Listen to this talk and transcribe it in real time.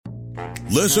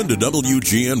Listen to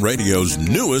WGN Radio's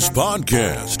newest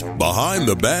podcast, Behind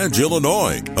the Badge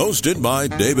Illinois, hosted by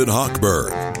David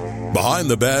Hochberg. Behind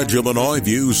the Badge Illinois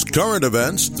views current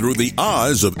events through the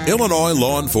eyes of Illinois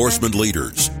law enforcement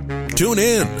leaders. Tune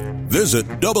in. Visit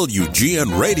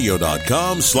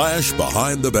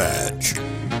WGNRadio.com/Behind the Badge.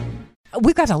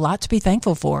 We've got a lot to be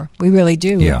thankful for. We really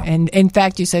do. Yeah. And in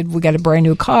fact, you said we got a brand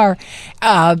new car.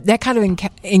 That kind of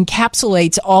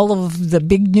encapsulates all of the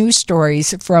big news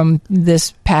stories from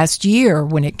this past year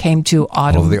when it came to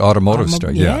the automotive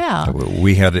stuff. Yeah.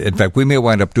 We had, in fact, we may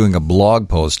wind up doing a blog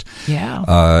post.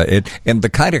 Yeah. And the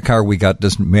kind of car we got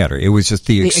doesn't matter. It was just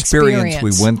the experience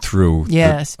we went through.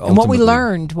 Yes. And what we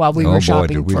learned while we were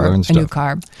shopping for a new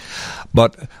car.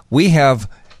 But we have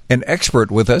an expert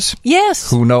with us. Yes.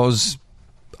 Who knows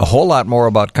a whole lot more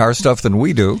about car stuff than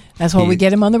we do. That's why we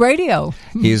get him on the radio.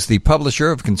 He is the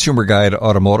publisher of Consumer Guide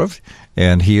Automotive,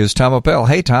 and he is Tom Appel.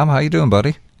 Hey, Tom, how you doing,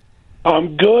 buddy?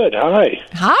 I'm good. Hi.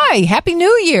 Hi. Happy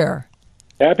New Year.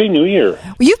 Happy New Year.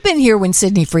 Well, you've been here when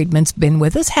Sidney Friedman's been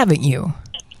with us, haven't you?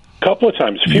 A couple of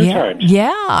times, a few times.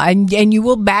 Yeah, and you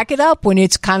will back it up when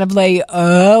it's kind of like,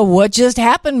 what just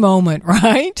happened moment,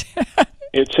 right?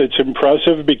 It's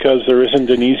impressive because there isn't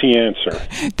an easy answer.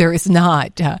 There is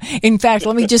not. In fact,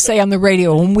 let me just say on the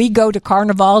radio, when we go to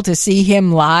Carnival to see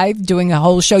him live doing a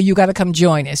whole show, you got to come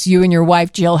join us. You and your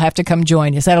wife, Jill, have to come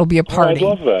join us. That'll be a party.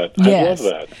 Oh, I'd love that. Yes. I'd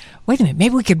love that. Wait a minute.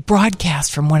 Maybe we could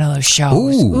broadcast from one of those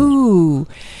shows. Ooh.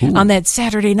 On that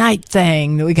Saturday night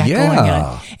thing that we got going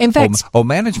on. In fact,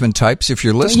 management types, if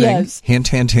you're listening, yes. Hint,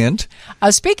 hint, hint.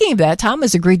 Speaking of that, Tom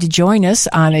has agreed to join us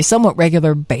on a somewhat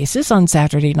regular basis on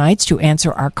Saturday nights to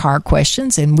answer our car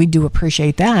questions, and we do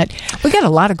appreciate that. We got a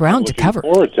lot of ground to cover.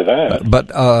 Looking forward to that.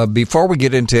 But before we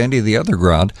get into any of the other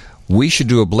ground, we should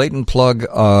do a blatant plug.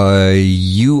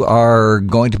 You are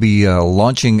going to be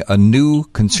launching a new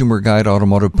Consumer Guide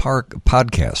Automotive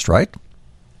podcast, right?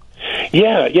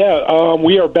 Yeah.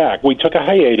 We are back. We took a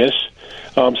hiatus.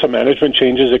 Some management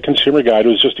changes at Consumer Guide. It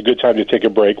was just a good time to take a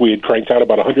break. We had cranked out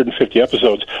about 150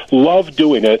 episodes. Loved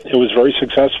doing it. It was very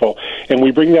successful. And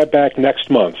we bring that back next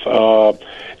month.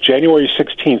 January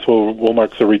 16th will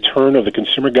mark the return of the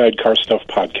Consumer Guide Car Stuff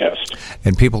podcast.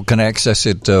 And people can access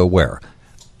it where?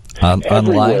 Everywhere.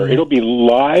 Online? It'll be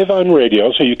live on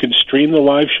radio, so you can stream the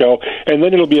live show, and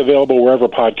then it'll be available wherever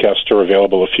podcasts are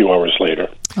available a few hours later.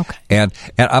 Okay. And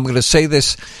I'm going to say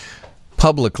this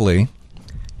publicly,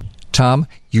 Tom,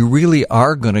 you really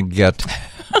are going to get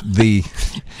the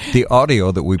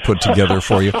audio that we put together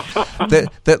for you.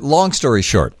 That long story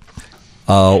short,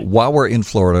 while we're in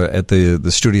Florida at the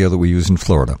studio that we use in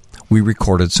Florida, we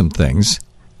recorded some things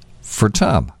for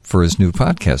Tom for his new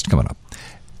podcast coming up.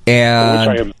 And,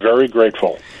 which I am very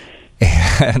grateful.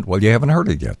 And, well, you haven't heard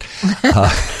it yet.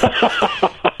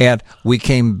 And we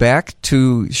came back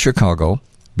to Chicago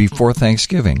before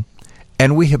Thanksgiving,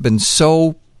 and we have been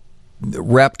so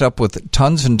wrapped up with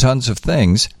tons and tons of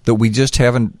things that we just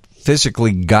haven't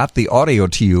physically got the audio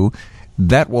to you.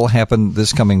 That will happen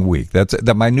this coming week.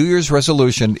 That my New Year's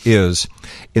resolution is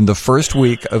in the first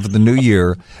week of the new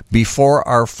year, before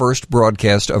our first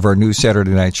broadcast of our new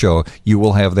Saturday night show, you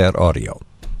will have that audio.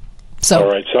 So,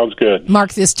 all right, sounds good.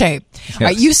 Mark this tape. Yes. All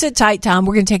right, you sit tight, Tom.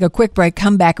 We're going to take a quick break,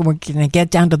 come back, and we're going to get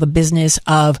down to the business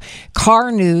of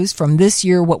car news from this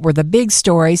year. What were the big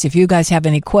stories? If you guys have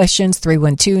any questions,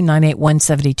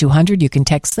 312-981-7200. You can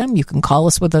text them. You can call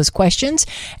us with those questions,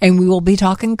 and we will be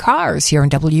talking cars here on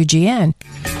WGN.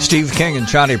 Steve King and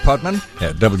Johnny Putman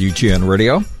at WGN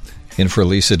Radio. In for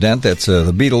Lisa Dent. That's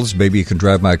the Beatles, Baby You Can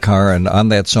Drive My Car. And on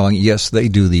that song, yes, they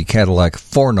do the Cadillac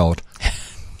 4-note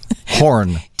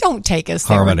horn. Don't take us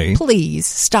there. Harmony. Please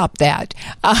stop that.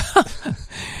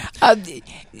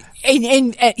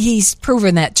 And he's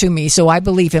proven that to me, so I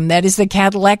believe him. That is the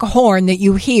Cadillac horn that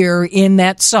you hear in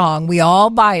that song. We all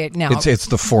buy it now. It's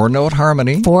the 4-note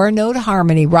harmony. 4-note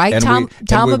harmony, right, And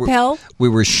Tom Appel? We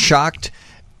were shocked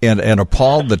and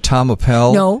appalled that Tom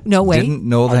Appel No, wait. didn't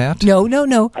know that.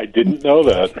 No. I didn't know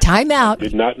that. Time out.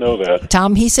 Did not know that.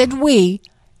 Tom, he said we.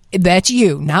 That's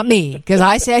you, not me. Because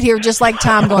I sat here just like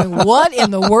Tom going, what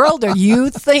in the world are you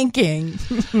thinking?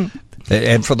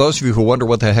 And for those of you who wonder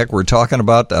what the heck we're talking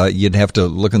about, you'd have to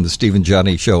look in the Steve and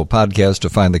Johnny Show podcast to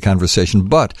find the conversation.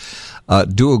 But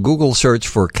do a Google search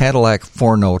for Cadillac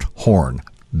 4-note horn.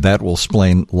 That will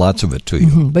explain lots of it to you.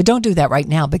 Mm-hmm. But don't do that right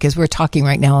now, because we're talking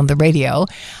right now on the radio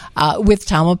with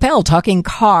Tom Appel, talking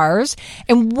cars.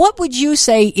 And what would you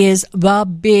say is the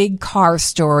big car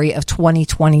story of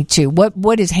 2022?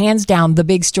 What is hands down the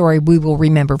big story we will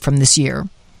remember from this year?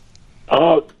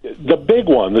 The big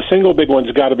one, the single big one's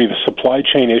got to be the supply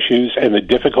chain issues and the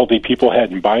difficulty people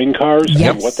had in buying cars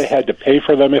and what they had to pay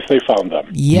for them if they found them.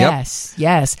 Yes,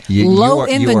 yes. Low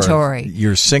inventory.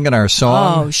 You're singing our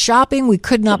song. Oh, shopping, we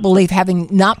could not believe, having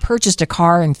not purchased a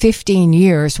car in 15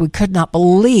 years, we could not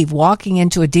believe walking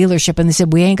into a dealership and they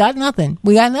said, we ain't got nothing.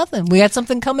 We got nothing. We got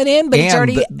something coming in, but it's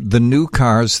already... the new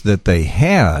cars that they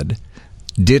had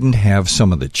didn't have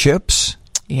some of the chips.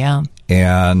 Yeah.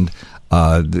 And...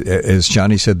 as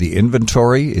Johnny said, the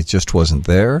inventory, it just wasn't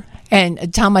there.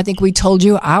 And Tom, I think we told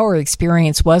you our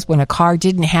experience was when a car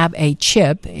didn't have a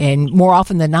chip, and more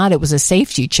often than not, it was a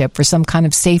safety chip for some kind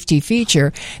of safety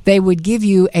feature, they would give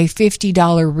you a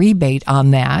 $50 rebate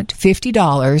on that,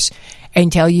 $50,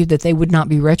 and tell you that they would not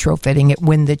be retrofitting it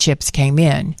when the chips came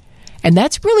in. And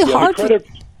that's really hard.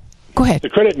 Go ahead. The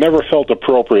credit never felt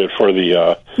appropriate for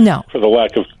the for the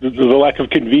lack of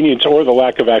convenience or the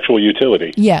lack of actual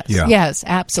utility. Yes, yes,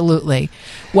 absolutely.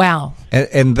 Wow.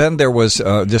 And then there was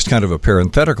just kind of a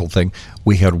parenthetical thing.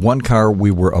 We had one car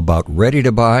we were about ready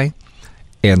to buy,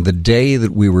 and the day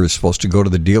that we were supposed to go to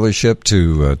the dealership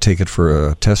to take it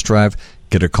for a test drive,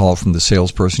 get a call from the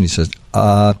salesperson. He says,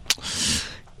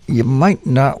 you might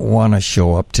not want to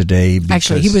show up today. Because,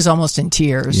 actually, he was almost in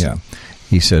tears. Yeah.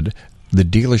 He said, the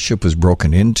dealership was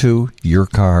broken into. Your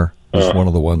car was one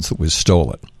of the ones that was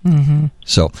stolen. Mm-hmm.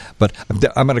 So, but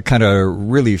I'm going to kind of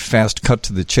really fast cut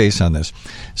to the chase on this.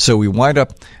 So we wind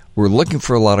up, we're looking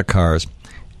for a lot of cars,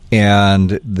 and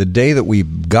the day that we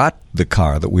got the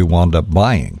car that we wound up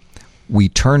buying, we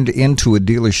turned into a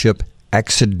dealership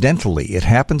accidentally. It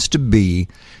happens to be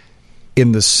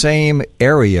in the same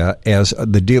area as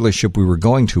the dealership we were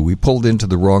going to. We pulled into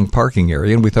the wrong parking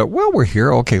area, and we thought, well, we're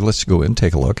here. Okay, let's go in,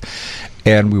 take a look.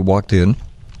 And we walked in,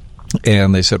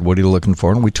 and they said, what are you looking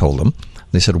for? And we told them.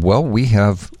 They said, well, we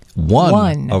have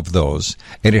one of those,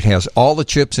 and it has all the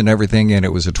chips and everything, and it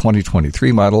was a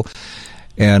 2023 model.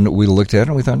 And we looked at it,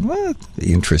 and we thought, well,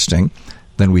 interesting.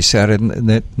 Then we sat in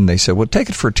it, and they said, well, take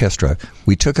it for a test drive.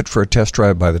 We took it for a test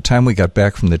drive. By the time we got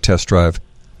back from the test drive,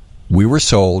 we were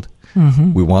sold.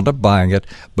 Mm-hmm. We wound up buying it,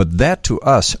 but that to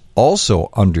us also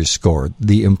underscored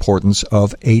the importance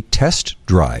of a test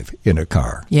drive in a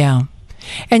car. Yeah.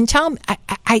 And Tom,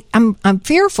 I'm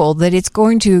fearful that it's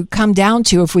going to come down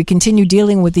to, if we continue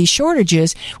dealing with these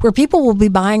shortages, where people will be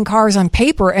buying cars on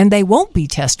paper and they won't be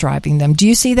test driving them. Do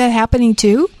you see that happening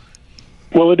too?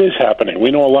 Well, it is happening.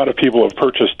 We know a lot of people have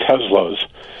purchased Teslas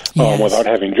without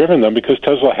having driven them, because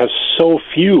Tesla has so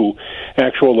few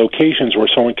actual locations where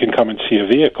someone can come and see a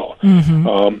vehicle.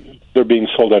 Mm-hmm. They're being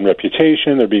sold on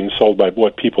reputation. They're being sold by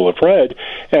what people have read.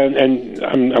 And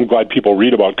I'm glad people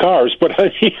read about cars. But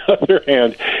on the other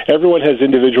hand, everyone has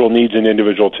individual needs and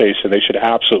individual tastes, and they should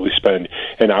absolutely spend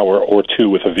an hour or two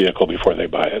with a vehicle before they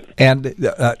buy it. And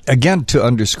again, to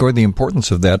underscore the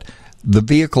importance of that, the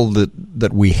vehicle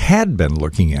that we had been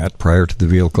looking at prior to the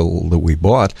vehicle that we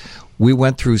bought, we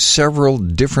went through several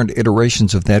different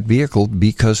iterations of that vehicle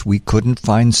because we couldn't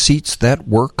find seats that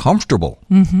were comfortable.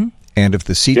 Mm-hmm. And if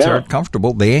the seats aren't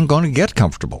comfortable, they ain't going to get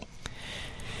comfortable.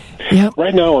 Yep.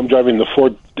 Right now, I'm driving the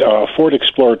Ford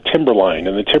Explorer Timberline,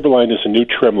 and the Timberline is a new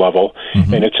trim level,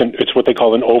 mm-hmm. and it's what they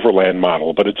call an overland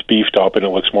model, but it's beefed up and it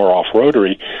looks more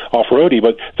off-roady.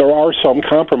 But there are some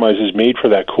compromises made for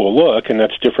that cool look, and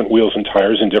that's different wheels and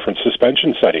tires and different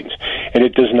suspension settings. And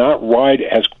it does not ride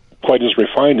quite as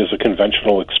refined as a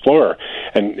conventional Explorer.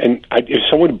 And if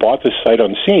someone bought this sight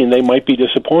unseen, they might be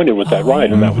disappointed with that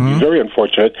ride, and that would be very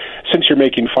unfortunate, since you're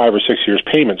making 5 or 6 years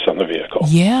payments on the vehicle.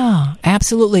 Yeah,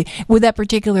 absolutely. With that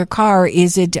particular car,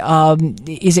 is it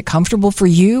comfortable for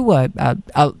you,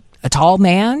 a tall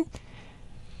man?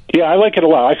 Yeah, I like it a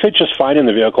lot. I fit just fine in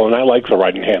the vehicle, and I like the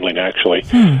ride and handling, actually.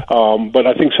 But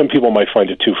I think some people might find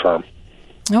it too firm.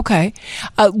 Okay.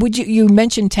 You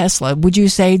mentioned Tesla. Would you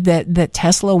say that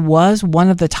Tesla was one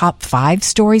of the top 5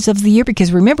 stories of the year?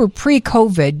 Because remember,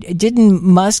 pre-COVID, didn't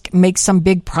Musk make some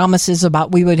big promises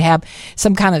about we would have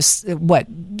some kind of,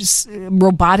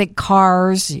 robotic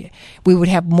cars? We would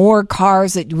have more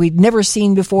cars that we'd never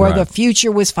seen before. Right. The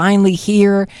future was finally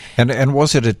here. And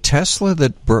was it a Tesla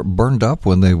that burned up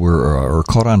when they were, or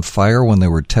caught on fire when they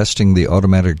were testing the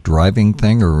automatic driving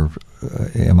thing, or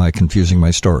am I confusing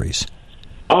my stories?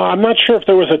 I'm not sure if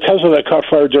there was a Tesla that caught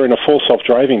fire during a full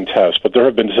self-driving test, but there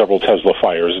have been several Tesla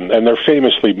fires, and they're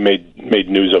famously made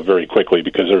news of very quickly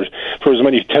because for as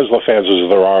many Tesla fans as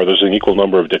there are, there's an equal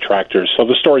number of detractors, so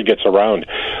the story gets around.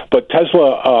 But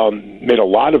Tesla made a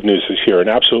lot of news this year, and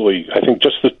absolutely, I think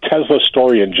just the Tesla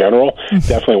story in general,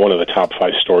 definitely one of the top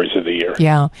 5 stories of the year.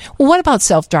 Yeah. Well, what about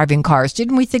self-driving cars?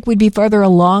 Didn't we think we'd be further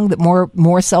along, that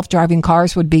more self-driving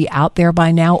cars would be out there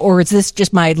by now? Or is this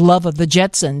just my love of the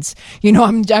Jetsons? You know,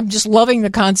 I'm just loving the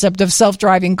concept of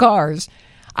self-driving cars.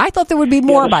 I thought there would be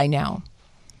more by now.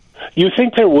 You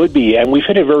think there would be, and we've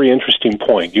hit a very interesting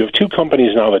point. You have 2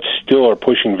 companies now that still are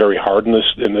pushing very hard in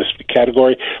this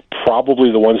category,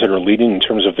 probably the ones that are leading in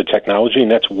terms of the technology,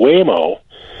 and that's Waymo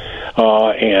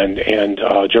and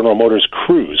General Motors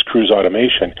Cruise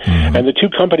Automation. Mm-hmm. And the 2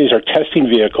 companies are testing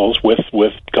vehicles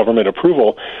with government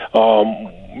approval,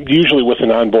 usually with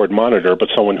an onboard monitor, but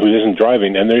someone who isn't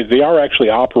driving. And they are actually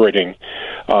operating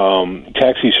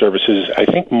taxi services, I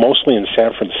think mostly in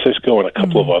San Francisco and a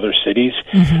couple of other cities.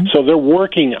 Mm-hmm. So they're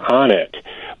working on it.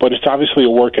 But it's obviously a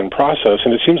work in process,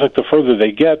 and it seems like the further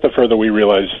they get, the further we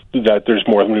realize that there's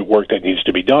more work that needs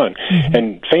to be done. Mm-hmm.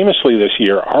 And famously this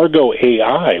year, Argo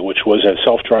AI, which was a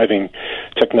self-driving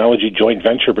technology joint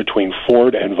venture between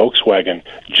Ford and Volkswagen,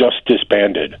 just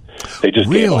disbanded. They just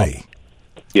gave up.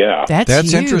 Yeah.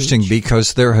 That's interesting,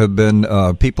 because there have been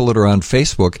people that are on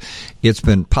Facebook. It's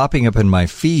been popping up in my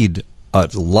feed a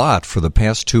lot for the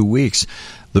past 2 weeks,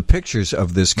 the pictures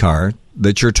of this car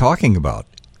that you're talking about.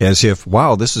 As if,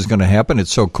 wow, this is going to happen.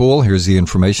 It's so cool. Here's the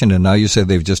information. And now you say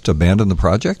they've just abandoned the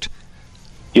project?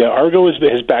 Yeah, Argo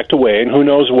has backed away, and who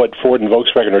knows what Ford and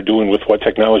Volkswagen are doing with what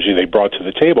technology they brought to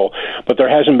the table, but there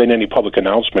hasn't been any public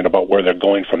announcement about where they're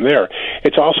going from there.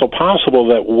 It's also possible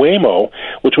that Waymo,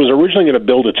 which was originally going to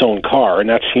build its own car, and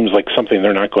that seems like something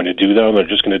they're not going to do, though, they're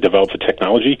just going to develop the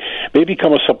technology, may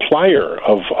become a supplier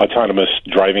of autonomous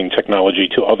driving technology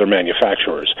to other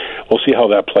manufacturers. We'll see how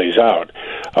that plays out.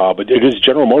 But it is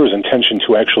General Motors' intention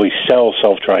to actually sell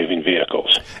self-driving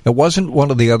vehicles. It wasn't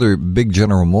one of the other big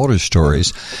General Motors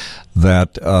stories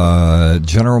that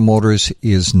General Motors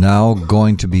is now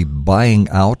going to be buying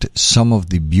out some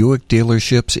of the Buick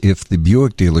dealerships if the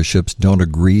Buick dealerships don't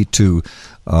agree to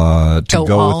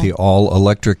go with the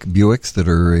all-electric Buicks that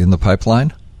are in the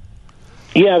pipeline?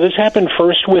 Yeah, this happened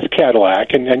first with Cadillac,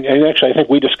 and actually I think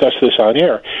we discussed this on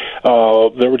air.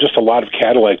 There were just a lot of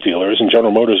Cadillac dealers, and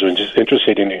General Motors was just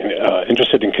interested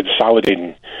in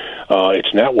consolidating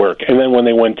its network. And then when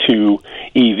they went to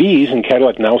EVs, and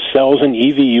Cadillac now sells an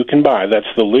EV you can buy,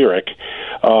 that's the Lyriq,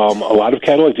 a lot of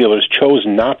Cadillac dealers chose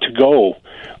not to go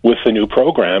with the new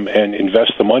program and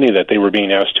invest the money that they were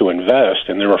being asked to invest,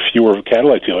 and there are fewer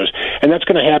Cadillac dealers. And that's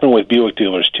going to happen with Buick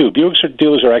dealers, too. Buick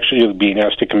dealers are actually being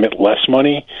asked to commit less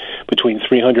money, between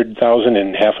 $300,000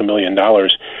 and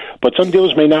 $500,000. But some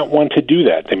dealers may not want to do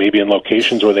that. They may be in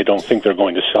locations where they don't think they're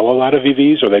going to sell a lot of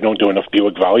EVs, or they don't do enough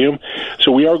Buick volume.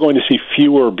 So we are going to see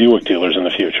fewer Buick dealers in the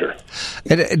future.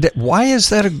 And why is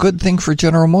that a good thing for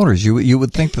General Motors? You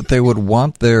would think that they would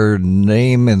want their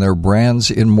name and their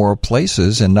brands in more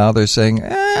places, and now they're saying,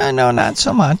 no, not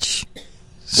so much.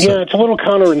 Yeah, it's a little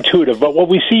counterintuitive, but what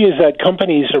we see is that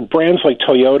companies or brands like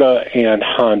Toyota and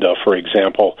Honda, for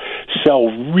example, sell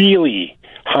really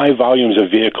high volumes of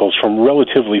vehicles from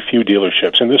relatively few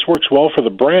dealerships. And this works well for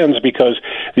the brands because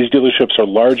these dealerships are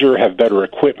larger, have better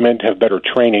equipment, have better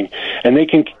training, and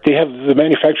the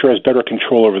manufacturer has better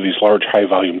control over these large,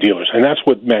 high-volume dealers. And that's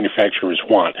what manufacturers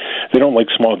want. They don't like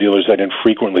small dealers that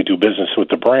infrequently do business with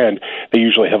the brand. They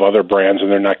usually have other brands,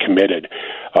 and they're not committed.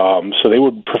 So they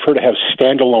would prefer to have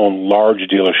standalone, large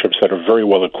dealerships that are very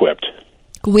well equipped.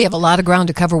 We have a lot of ground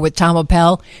to cover with Tom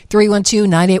Appel.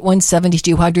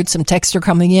 312-981-7200. Some texts are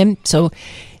coming in, so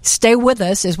stay with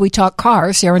us as we talk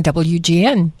cars here on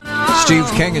WGN. Steve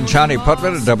King and Johnny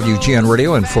Putman at WGN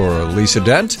Radio, and for Lisa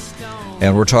Dent.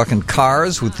 And we're talking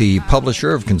cars with the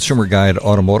publisher of Consumer Guide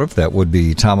Automotive. That would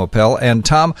be Tom Appel. And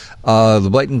Tom, the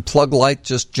blatant plug light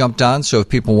just jumped on, so if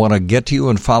people want to get to you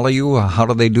and follow you, how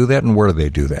do they do that, and where do they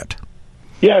do that?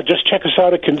 Yeah, just check us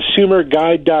out at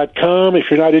consumerguide.com. If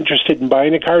you're not interested in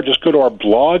buying a car, just go to our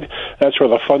blog. That's where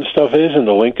the fun stuff is, and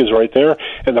the link is right there.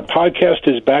 And the podcast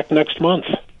is back next month.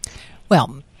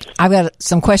 Well, I've got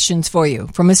some questions for you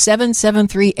from a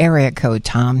 773 area code,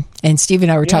 Tom. And Steve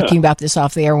and I were talking about this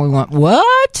off the air, and we went,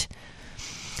 what?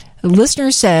 The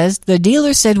listener says, the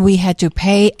dealer said we had to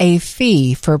pay a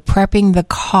fee for prepping the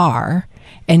car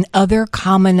and other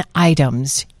common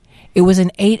items. It was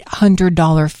an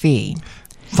 $800 fee.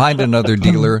 Find another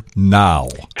dealer now.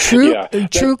 True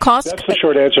cost. That's the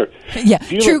short answer. Yeah,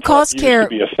 Dealer True Cost used Care. to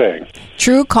be a thing.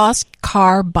 True Cost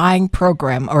Car Buying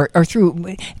Program, or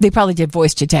through, they probably did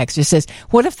voice to text. It says,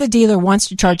 what if the dealer wants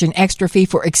to charge an extra fee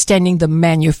for extending the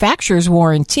manufacturer's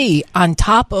warranty on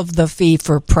top of the fee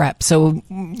for prep? So,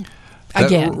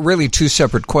 again. Really two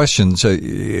separate questions,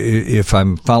 if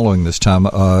I'm following this,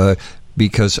 Tom.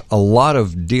 Because a lot of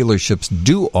dealerships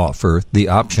do offer the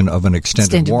option of an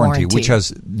extended warranty, which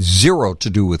has zero to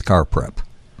do with car prep.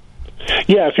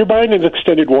 Yeah, if you're buying an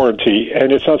extended warranty,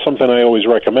 and it's not something I always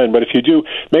recommend, but if you do,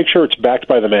 make sure it's backed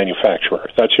by the manufacturer.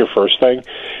 That's your first thing.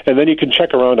 And then you can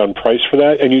check around on price for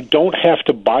that, and you don't have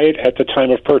to buy it at the time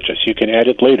of purchase. You can add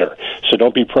it later. So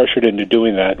don't be pressured into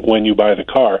doing that when you buy the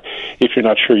car if you're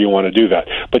not sure you want to do that.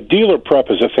 But dealer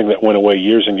prep is a thing that went away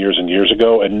years and years and years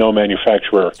ago, and no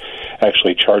manufacturer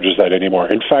actually charges that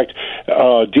anymore. In fact,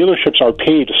 dealerships are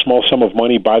paid a small sum of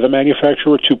money by the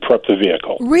manufacturer to prep the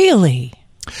vehicle. Really?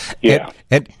 Yeah.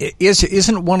 And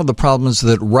isn't one of the problems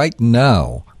that right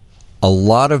now a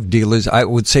lot of dealers, I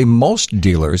would say most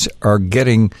dealers, are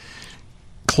getting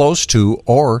close to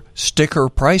or sticker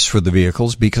price for the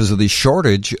vehicles because of the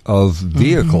shortage of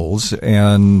vehicles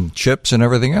and chips and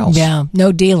everything else? Yeah,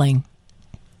 no dealing.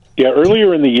 Yeah,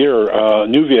 earlier in the year,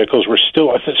 new vehicles were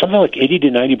still, something like 80 to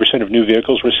 90% of new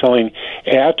vehicles were selling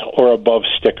at or above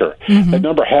sticker. That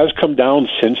number has come down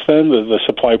since then. The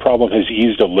supply problem has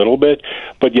eased a little bit.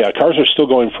 But yeah, cars are still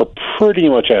going for pretty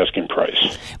much asking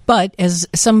price. But as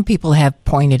some people have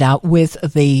pointed out, with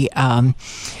the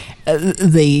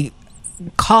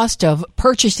cost of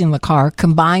purchasing the car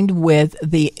combined with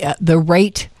the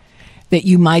rate that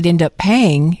you might end up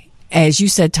paying, as you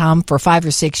said, Tom, for 5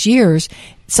 or 6 years,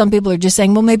 some people are just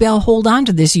saying, well, maybe I'll hold on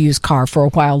to this used car for a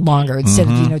while longer instead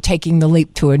of, taking the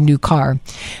leap to a new car.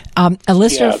 A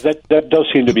listener, that does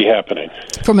seem to be happening.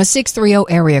 From a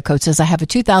 630 area code says, I have a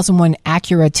 2001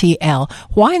 Acura TL.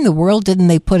 Why in the world didn't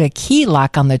they put a key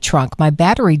lock on the trunk? My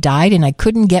battery died and I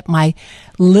couldn't get my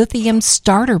lithium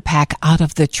starter pack out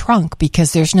of the trunk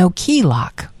because there's no key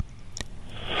lock.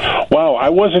 Wow, I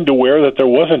wasn't aware that there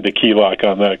wasn't a key lock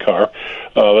on that car.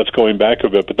 That's going back a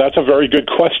bit, but that's a very good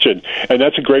question, and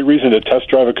that's a great reason to test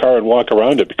drive a car and walk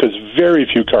around it, because very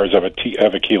few cars have a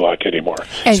key lock anymore.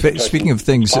 Speaking of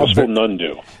things, possible none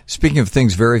do. Speaking of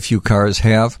things very few cars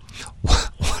have,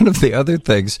 one of the other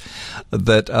things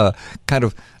that kind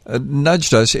of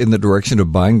nudged us in the direction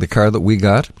of buying the car that we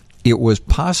got, it was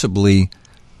possibly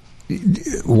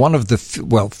one of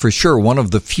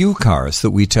the few cars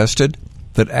that we tested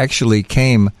that actually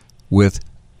came with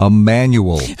a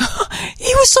manual.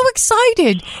 He was so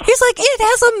excited. He's like, it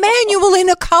has a manual in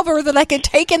a cover that I can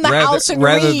take in the house and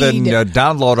read. Rather than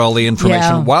download all the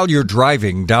information while you're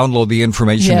driving, download the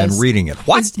information and reading it.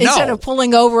 What? Instead of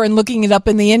pulling over and looking it up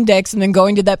in the index and then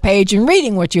going to that page and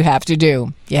reading what you have to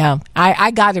do. Yeah, I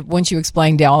got it once you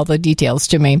explained all the details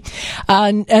to me.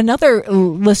 Another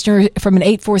listener from an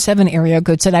 847 area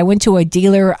code said, I went to a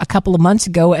dealer a couple of months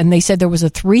ago and they said there was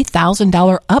a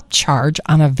 $3,000 upcharge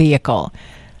on a vehicle.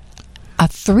 A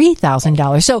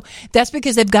 $3,000. So that's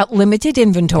because they've got limited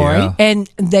inventory, and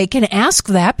they can ask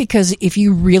that because if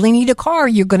you really need a car,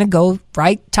 you're going to go,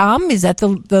 right, Tom? Is that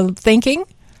the thinking?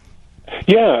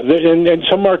 Yeah, and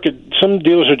some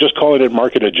dealers are just calling it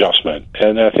market adjustment,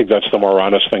 and I think that's the more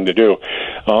honest thing to do.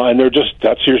 And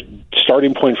that's your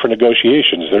starting point for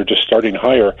negotiations. They're just starting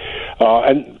higher,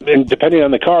 and depending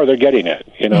on the car, they're getting it.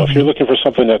 If you're looking for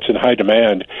something that's in high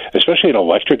demand, especially an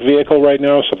electric vehicle right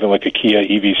now, something like a Kia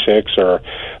EV6 or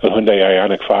a Hyundai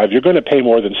Ioniq 5, you're going to pay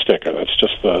more than sticker. That's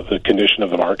just the condition of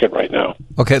the market right now.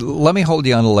 Okay, let me hold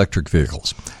you on electric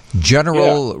vehicles.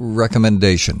 General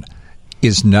recommendation.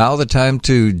 Is now the time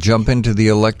to jump into the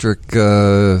electric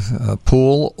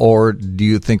pool, or do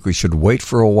you think we should wait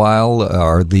for a while?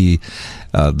 Are the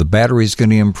batteries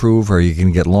going to improve? Are you going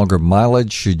to get longer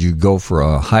mileage? Should you go for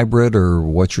a hybrid, or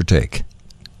what's your take?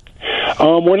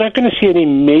 We're not going to see any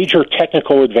major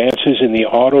technical advances in the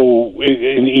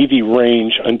EV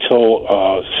range until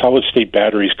solid-state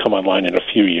batteries come online in a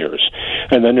few years.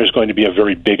 And then there's going to be a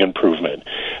very big improvement.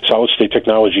 Solid-state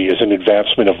technology is an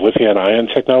advancement of lithium-ion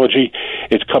technology.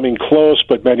 It's coming close,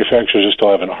 but manufacturers are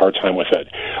still having a hard time with it.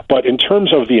 But in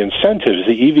terms of the incentives,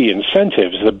 the EV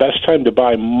incentives, the best time to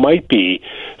buy might be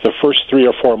the first 3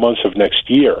 or 4 months of next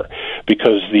year,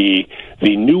 because the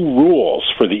the new rules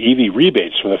for the EV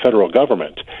rebates from the federal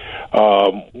government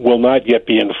will not yet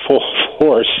be in full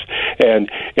force, and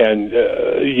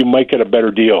you might get a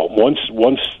better deal. Once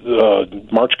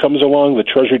March comes along, the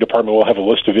Treasury Department will have a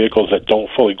list of vehicles that don't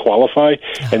fully qualify,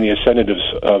 and the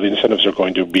incentives are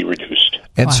going to be reduced.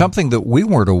 And something that we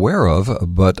weren't aware of,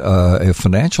 but a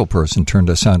financial person turned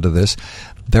us onto this,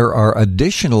 there are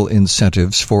additional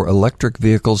incentives for electric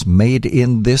vehicles made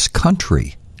in this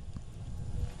country.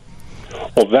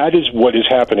 Well, that is what is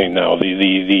happening now.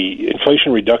 The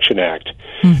Inflation Reduction Act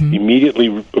immediately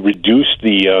reduced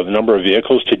the number of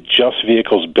vehicles to just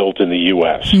vehicles built in the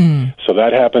U.S. So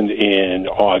that happened in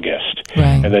August.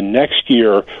 Right. And then next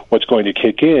year, what's going to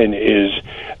kick in is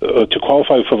to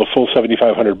qualify for the full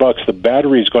 $7,500, the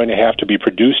battery is going to have to be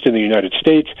produced in the United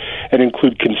States and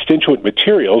include constituent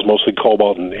materials, mostly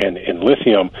cobalt and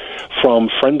lithium, from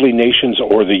friendly nations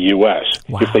or the U.S.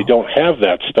 Wow. If they don't have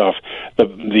that stuff,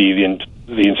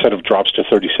 the incentive drops to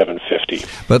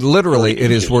 $3,750. But literally,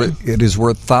 it is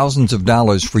worth thousands of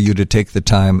dollars for you to take the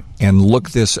time and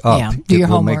look this up. Yeah, do your it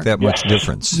will homework. make that much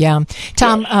difference. Yeah.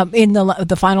 Tom, in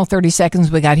the final 30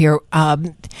 seconds we got here, a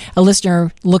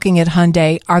listener looking at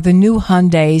Hyundai, are the new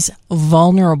Hyundais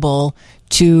vulnerable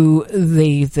to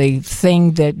the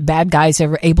thing that bad guys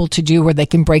are able to do where they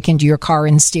can break into your car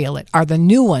and steal it? Are the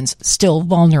new ones still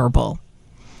vulnerable?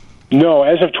 No,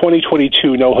 as of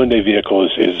 2022, no Hyundai vehicle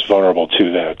is vulnerable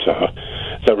to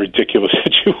that ridiculous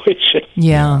situation.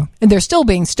 Yeah. And they're still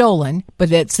being stolen,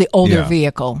 but it's the older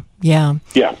vehicle. Yeah.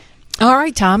 Yeah. All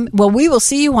right, Tom. Well, we will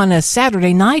see you on a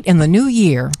Saturday night in the new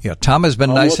year. Yeah, Tom has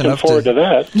been nice enough forward to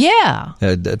that. Yeah.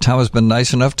 Tom has been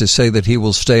nice enough to say that he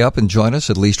will stay up and join us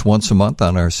at least once a month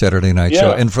on our Saturday night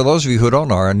show. And for those of you who don't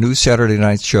know, our new Saturday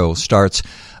night show starts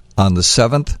on the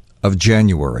 7th of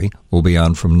January. We'll be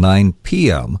on from 9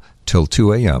 p.m. till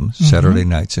 2 a.m. Saturday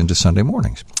nights into Sunday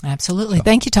mornings. Absolutely. So.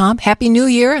 Thank you, Tom. Happy New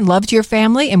Year and love to your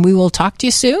family, and we will talk to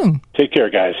you soon. Take care,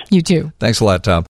 guys. You too. Thanks a lot, Tom.